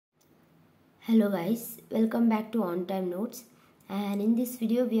Hello guys, welcome back to OnTimeNotes, and in this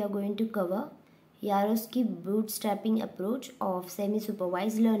video we are going to cover Yarowsky Bootstrapping Approach of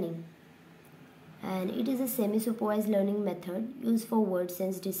semi-supervised learning. And it is a semi-supervised learning method used for word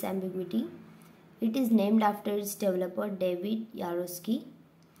sense disambiguity. It is named after its developer David Yarowsky,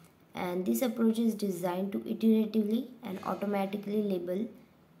 and this approach is designed to iteratively and automatically label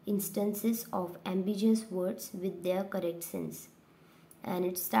instances of ambiguous words with their correct sense. And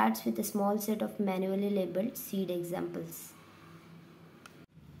it starts with a small set of manually labeled seed examples.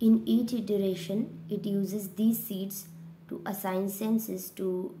 In each iteration, it uses these seeds to assign senses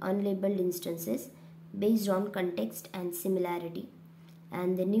to unlabeled instances based on context and similarity.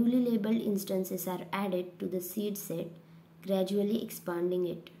 And the newly labeled instances are added to the seed set, gradually expanding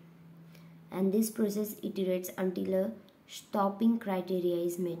it. And this process iterates until a stopping criteria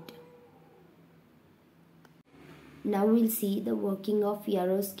is met. Now we'll see the working of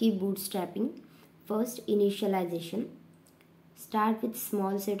Yarowsky bootstrapping. First, initialization. Start with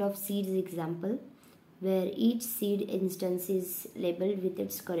small set of seeds example where each seed instance is labeled with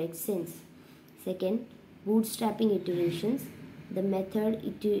its correct sense. Second, bootstrapping iterations. The method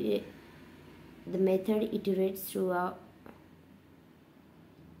iterates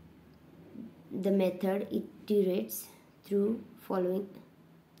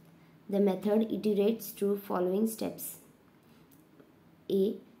through following steps.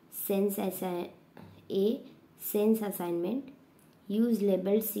 A. Sense assignment. Use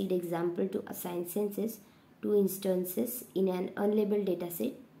labeled seed example to assign senses to instances in an unlabeled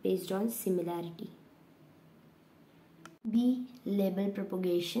dataset based on similarity. B. Label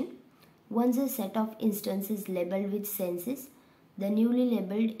propagation. Once a set of instances labeled with senses, the newly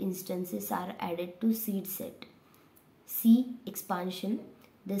labeled instances are added to seed set. C. Expansion.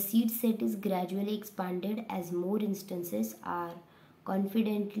 The seed set is gradually expanded as more instances are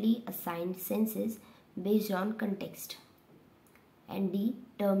confidently assigned senses based on context. And D.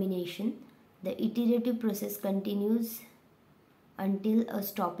 Termination. The iterative process continues until a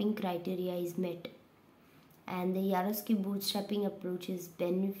stopping criteria is met. And the Yarowsky bootstrapping approach is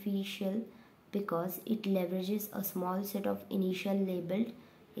beneficial because it leverages a small set of initial labeled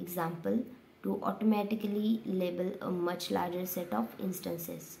example to automatically label a much larger set of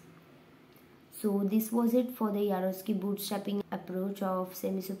instances. So this was it for the Yarowsky bootstrapping approach of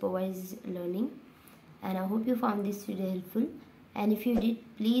semi-supervised learning, and I hope you found this video helpful. And if you did,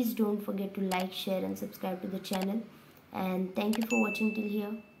 please don't forget to like, share and subscribe to the channel, and thank you for watching till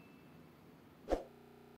here.